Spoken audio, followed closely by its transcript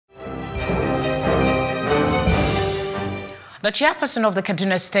The chairperson of the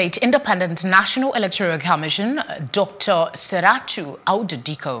Kaduna State Independent National Electoral Commission, Dr. Saratu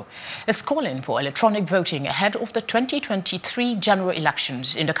Audu-Dikko, is calling for electronic voting ahead of the 2023 general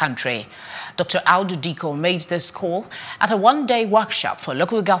elections in the country. Dr. Audu-Dikko made this call at a one-day workshop for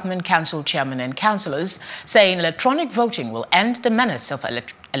local government council chairmen and councillors, saying electronic voting will end the menace of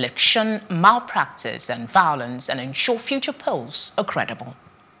election malpractice and violence and ensure future polls are credible.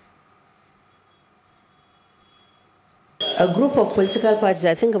 A group of political parties,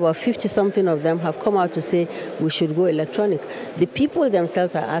 I think about 50-something of them, have come out to say we should go electronic. The people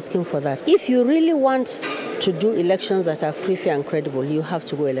themselves are asking for that. If you really want to do elections that are free, fair and credible, you have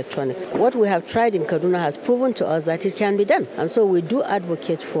to go electronic. What we have tried in Kaduna has proven to us that it can be done. And so we do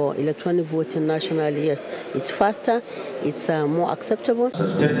advocate for electronic voting nationally. Yes, it's faster, it's more acceptable. The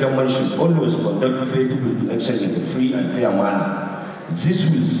state government should always conduct credible elections in a free and fair manner. This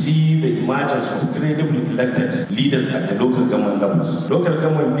will see the emergence of credibly elected leaders at the local government levels. Local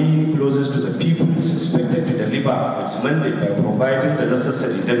government, being closest to the people, is expected to deliver its mandate by providing the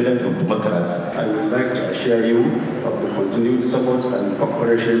necessary dividend of democracy. I would like to assure you of the continued support and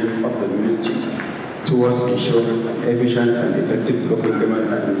cooperation of the Ministry towards ensuring an efficient and effective local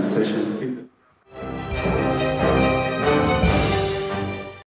government administration.